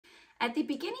At the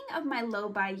beginning of my low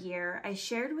buy year, I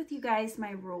shared with you guys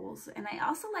my rules, and I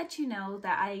also let you know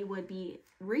that I would be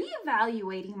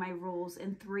reevaluating my rules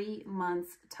in 3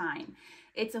 months' time.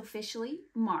 It's officially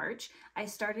March. I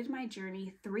started my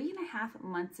journey 3.5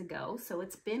 months ago, so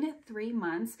it's been 3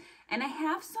 months, and I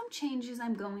have some changes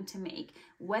I'm going to make.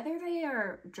 Whether they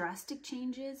are drastic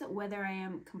changes, whether I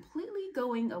am completely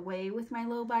going away with my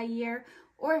low buy year,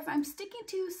 or if I'm sticking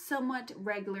to somewhat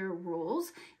regular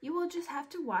rules, you will just have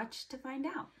to watch to find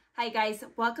out. Hi guys,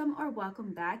 welcome or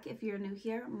welcome back if you're new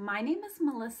here. My name is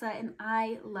Melissa and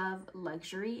I love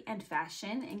luxury and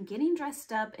fashion and getting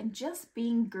dressed up and just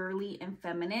being girly and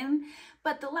feminine.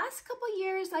 But the last couple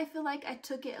years, I feel like I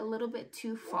took it a little bit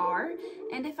too far.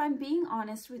 And if I'm being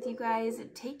honest with you guys,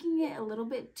 taking it a little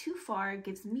bit too far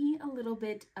gives me a little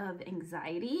bit of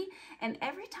anxiety. And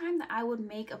every time that I would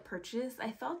make a purchase,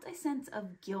 I felt a sense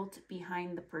of guilt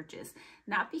behind the purchase.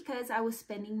 Not because I was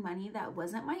spending money that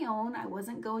wasn't my own, I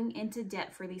wasn't going into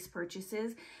debt for these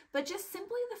purchases, but just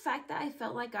simply the fact that I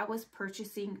felt like I was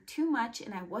purchasing too much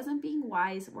and I wasn't being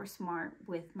wise or smart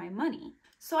with my money.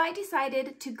 So I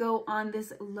decided to go on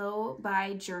this low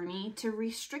buy journey to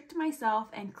restrict myself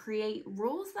and create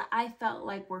rules that I felt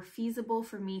like were feasible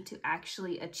for me to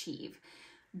actually achieve.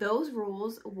 Those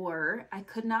rules were, I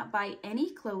could not buy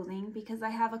any clothing because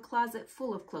I have a closet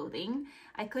full of clothing.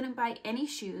 I couldn't buy any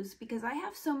shoes because I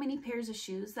have so many pairs of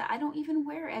shoes that I don't even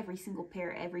wear every single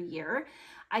pair every year.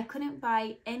 I couldn't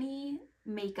buy any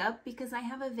makeup because I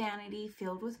have a vanity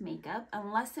filled with makeup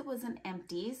unless it was an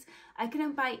empties. I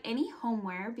couldn't buy any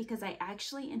homeware because I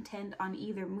actually intend on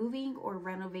either moving or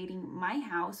renovating my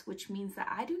house, which means that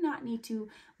I do not need to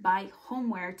buy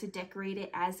homeware to decorate it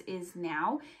as is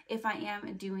now if I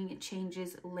am doing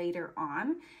changes later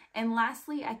on. And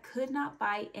lastly, I could not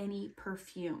buy any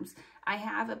perfumes. I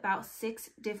have about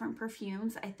 6 different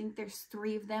perfumes. I think there's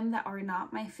 3 of them that are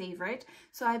not my favorite.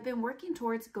 So I've been working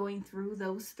towards going through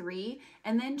those 3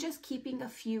 and then just keeping a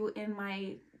few in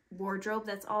my wardrobe.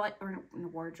 That's all I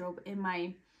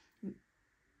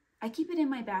keep it in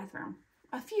my bathroom.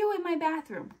 A few in my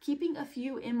bathroom, keeping a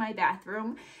few in my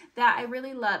bathroom that I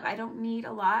really love. I don't need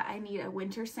a lot. I need a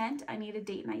winter scent, I need a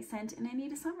date night scent, and I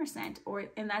need a summer scent.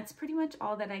 And that's pretty much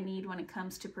all that I need when it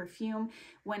comes to perfume,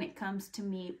 when it comes to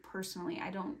me personally.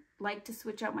 I don't like to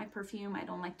switch out my perfume. I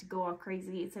don't like to go all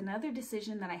crazy. It's another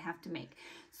decision that I have to make.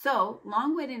 So,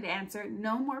 long-winded answer,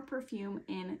 no more perfume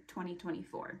in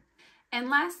 2024. And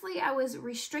lastly, I was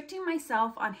restricting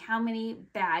myself on how many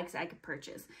bags I could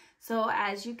purchase. So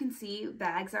as you can see,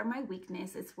 bags are my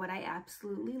weakness. It's what I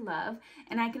absolutely love.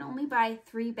 And I can only buy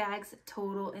 3 bags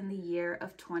total in the year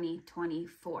of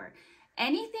 2024.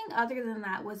 Anything other than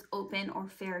that was open or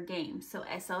fair game. So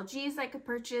SLGs I could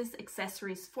purchase,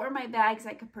 accessories for my bags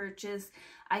I could purchase.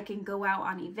 I can go out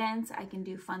on events. I can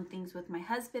do fun things with my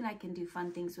husband. I can do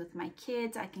fun things with my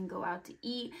kids. I can go out to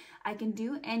eat. I can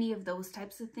do any of those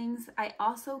types of things. I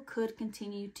also could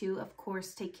continue to, of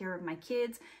course, take care of my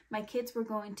kids. My kids were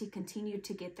going to continue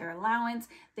to get their allowance.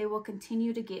 They will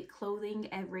continue to get clothing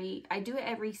I do it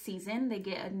every season. They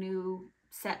get a new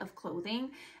set of clothing,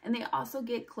 and they also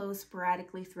get clothes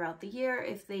sporadically throughout the year.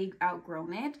 If they've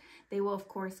outgrown it, they will of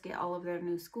course get all of their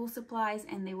new school supplies,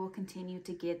 and they will continue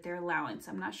to get their allowance.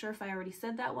 I'm not sure if I already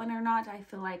said that one or not. I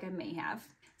feel like I may have.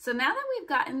 So now that we've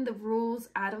gotten the rules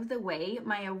out of the way,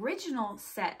 my original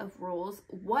set of rules,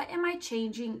 what am I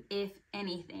changing, if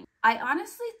anything? I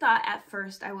honestly thought at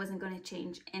first I wasn't going to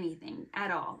change anything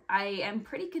at all. I am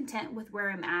pretty content with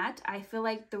where I'm at. I feel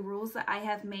like the rules that I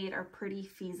have made are pretty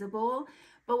feasible.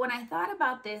 But when I thought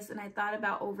about this and I thought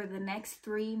about over the next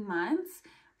 3 months,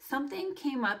 something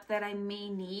came up that I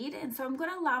may need, and so I'm going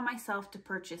to allow myself to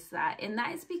purchase that. And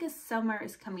that is because summer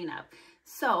is coming up.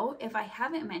 So if I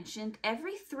haven't mentioned,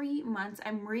 every 3 months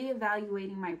I'm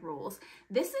reevaluating my rules.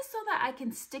 This is so that I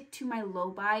can stick to my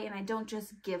low buy and I don't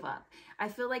just give up. I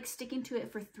feel like sticking to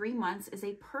it for 3 months is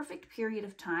a perfect period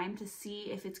of time to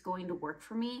see if it's going to work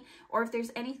for me or if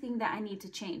there's anything that I need to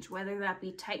change, whether that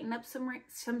be tighten up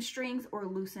some strings or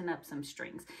loosen up some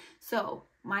strings. So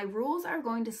my rules are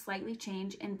going to slightly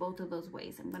change in both of those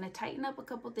ways. I'm going to tighten up a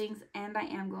couple things and I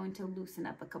am going to loosen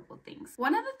up a couple things.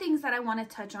 One of the things that I want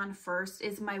to touch on first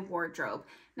is my wardrobe.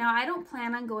 Now, I don't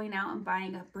plan on going out and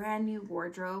buying a brand new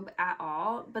wardrobe at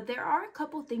all, but there are a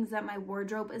couple things that my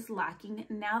wardrobe is lacking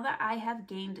now that I have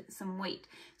gained some weight.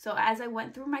 So as I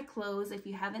went through my clothes, if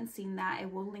you haven't seen that, I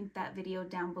will link that video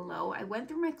down below. I went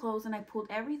through my clothes and I pulled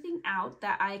everything out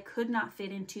that I could not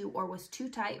fit into or was too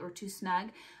tight or too snug.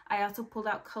 I also pulled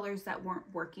out colors that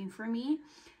weren't working for me.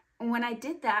 And when I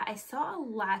did that, I saw a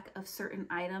lack of certain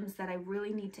items that I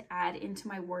really need to add into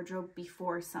my wardrobe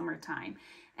before summertime.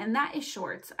 and that is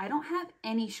shorts. I don't have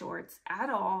any shorts at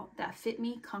all that fit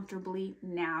me comfortably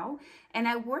now, and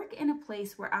I work in a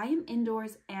place where I am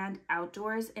indoors and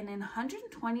outdoors, and in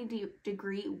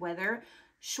 120-degree weather,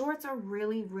 shorts are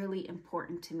really, really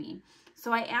important to me.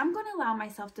 So I am going to allow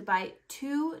myself to buy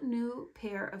 2 new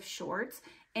pair of shorts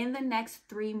in the next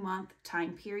 3-month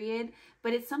time period,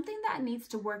 but it's something that needs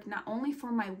to work not only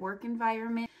for my work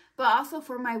environment, but also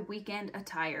for my weekend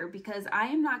attire, because I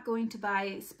am not going to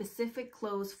buy specific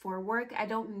clothes for work. I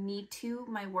don't need to.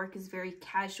 My work is very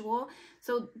casual.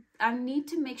 So I need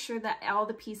to make sure that all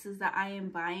the pieces that I am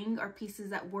buying are pieces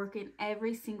that work in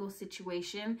every single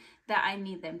situation that I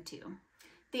need them to.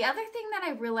 The other thing that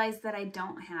I realized that I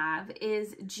don't have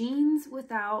is jeans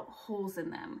without holes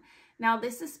in them. Now,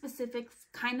 this is specific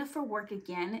kind of for work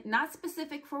again, not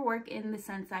specific for work in the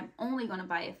sense I'm only going to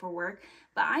buy it for work,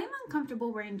 but I am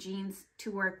uncomfortable wearing jeans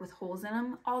to work with holes in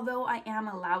them, although I am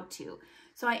allowed to.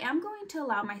 So I am going to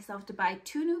allow myself to buy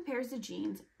 2 new pairs of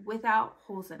jeans without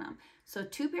holes in them. So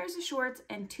 2 pairs of shorts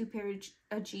and 2 pairs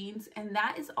of jeans, and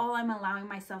that is all I'm allowing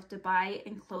myself to buy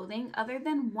in clothing other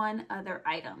than one other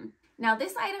item. Now,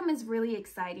 this item is really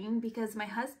exciting because my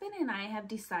husband and I have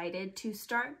decided to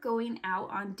start going out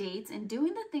on dates and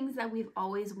doing the things that we've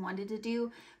always wanted to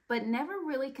do, but never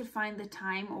really could find the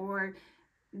time, or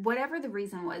whatever the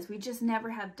reason was, we just never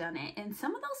have done it. And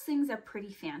some of those things are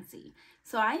pretty fancy.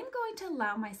 So I am going to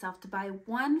allow myself to buy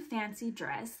 1 fancy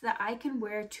dress that I can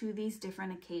wear to these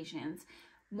different occasions.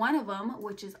 One of them,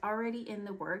 which is already in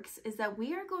the works, is that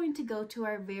we are going to go to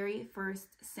our very first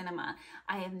cinema.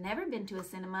 I have never been to a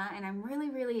cinema, and I'm really,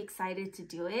 really excited to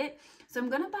do it. So I'm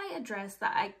going to buy a dress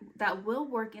that will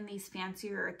work in these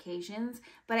fancier occasions,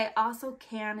 but I also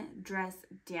can dress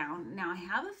down. Now, I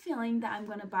have a feeling that I'm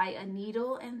going to buy a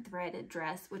needle and thread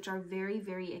dress, which are very,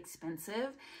 very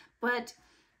expensive, but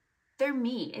they're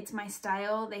me. It's my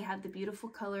style. They have the beautiful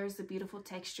colors, the beautiful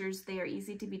textures. They are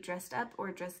easy to be dressed up or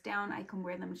dressed down. I can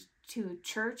wear them to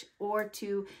church or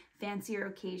to fancier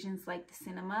occasions like the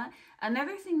cinema.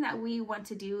 Another thing that we want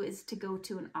to do is to go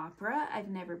to an opera. I've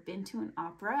never been to an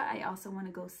opera. I also want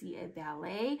to go see a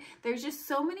ballet. There's just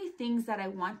so many things that I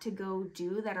want to go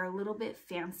do that are a little bit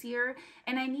fancier,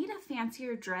 and I need a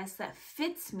fancier dress that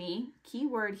fits me. Key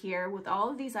word here with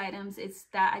all of these items, it's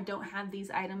that I don't have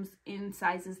these items in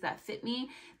sizes that fit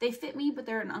me. They fit me, but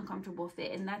they're an uncomfortable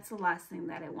fit, and that's the last thing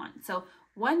that I want. So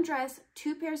 1 dress,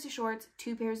 2 pairs of shorts,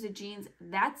 2 pairs of jeans.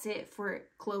 That's it for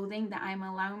clothing that I'm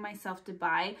allowing myself to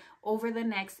buy over the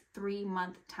next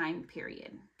 3-month time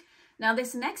period. Now,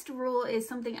 this next rule is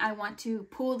something I want to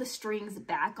pull the strings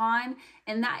back on,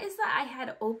 and that is that I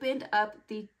had opened up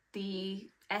the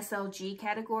SLG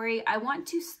category. I want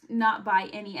to not buy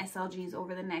any SLGs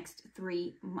over the next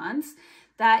 3 months.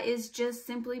 That is just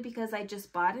simply because I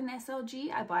just bought an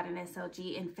SLG. I bought an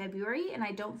SLG in February, and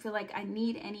I don't feel like I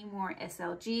need any more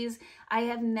SLGs. I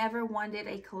have never wanted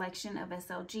a collection of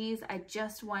SLGs. I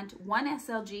just want 1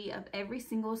 SLG of every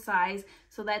single size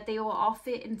so that they will all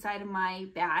fit inside of my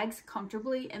bags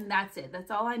comfortably, and that's it.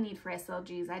 That's all I need for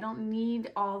SLGs. I don't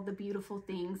need all the beautiful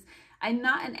things. I'm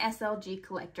not an SLG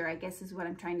collector, I guess is what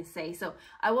I'm trying to say. So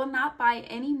I will not buy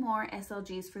any more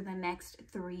SLGs for the next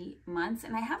 3 months.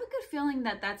 And I have a good feeling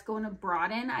that that's going to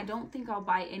broaden. I don't think I'll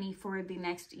buy any for the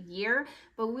next year,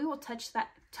 but we will touch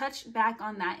back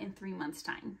on that in 3 months'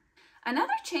 time.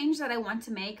 Another change that I want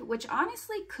to make, which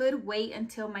honestly could wait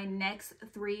until my next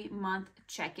 3-month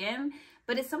check-in,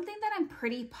 but it's something that I'm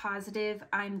pretty positive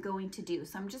I'm going to do.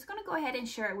 So I'm just going to go ahead and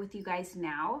share it with you guys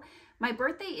now. My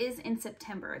birthday is in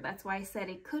September. That's why I said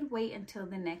it could wait until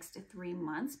the next 3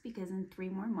 months, because in 3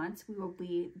 more months we will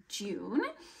be June.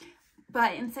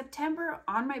 But in September,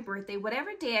 on my birthday,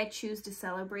 whatever day I choose to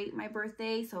celebrate my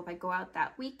birthday, so if I go out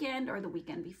that weekend or the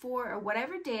weekend before, or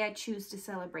whatever day I choose to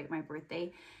celebrate my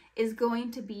birthday, is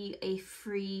going to be a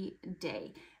free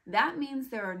day. That means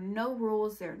there are no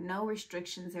rules, there are no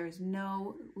restrictions, there is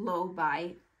no low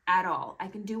buy at all. I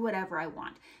can do whatever I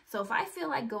want. So if I feel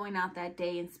like going out that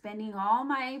day and spending all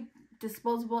my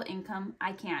disposable income,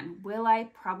 I can. Will I?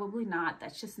 Probably not.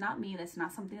 That's just not me. That's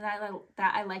not something that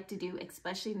I like to do,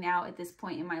 especially now at this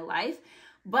point in my life.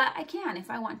 But I can if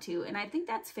I want to. And I think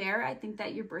that's fair. I think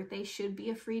that your birthday should be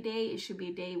a free day. It should be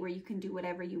a day where you can do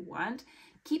whatever you want.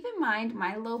 Keep in mind,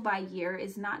 my low buy year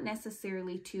is not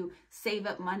necessarily to save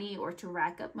up money or to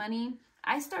rack up money.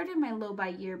 I started my low buy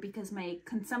year because my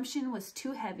consumption was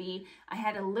too heavy. I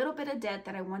had a little bit of debt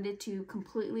that I wanted to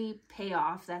completely pay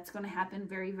off. That's going to happen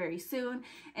very, very soon.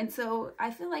 And so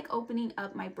I feel like opening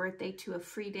up my birthday to a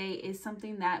free day is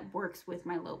something that works with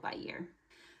my low buy year.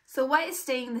 So what is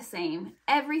staying the same?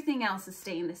 Everything else is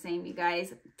staying the same, you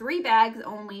guys. 3 bags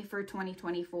only for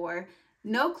 2024.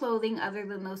 No clothing other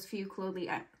than those few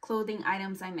clothing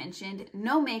items I mentioned.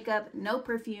 No makeup, no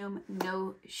perfume,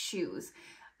 no shoes.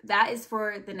 That is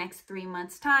for the next 3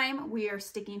 months' time. We are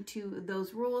sticking to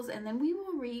those rules, and then we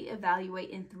will reevaluate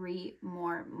in 3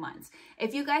 more months.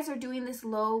 If you guys are doing this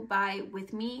low buy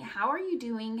with me, how are you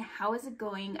doing? How is it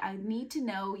going? I need to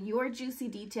know your juicy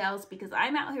details, because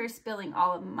I'm out here spilling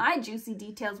all of my juicy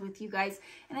details with you guys,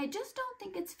 and I just don't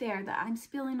think it's fair that I'm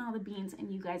spilling all the beans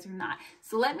and you guys are not.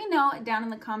 So let me know down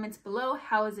in the comments below,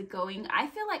 how is it going? I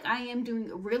feel like I am doing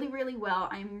really, really well.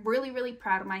 I'm really, really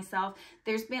proud of myself.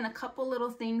 There's been a couple little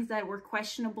things that were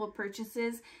questionable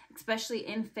purchases, especially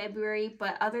in February,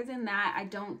 but other than that, I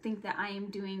don't think that I am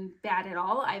doing bad at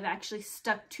all. I've actually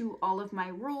stuck to all of my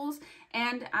rules,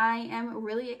 and I am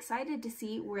really excited to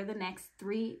see where the next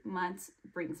 3 months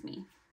brings me.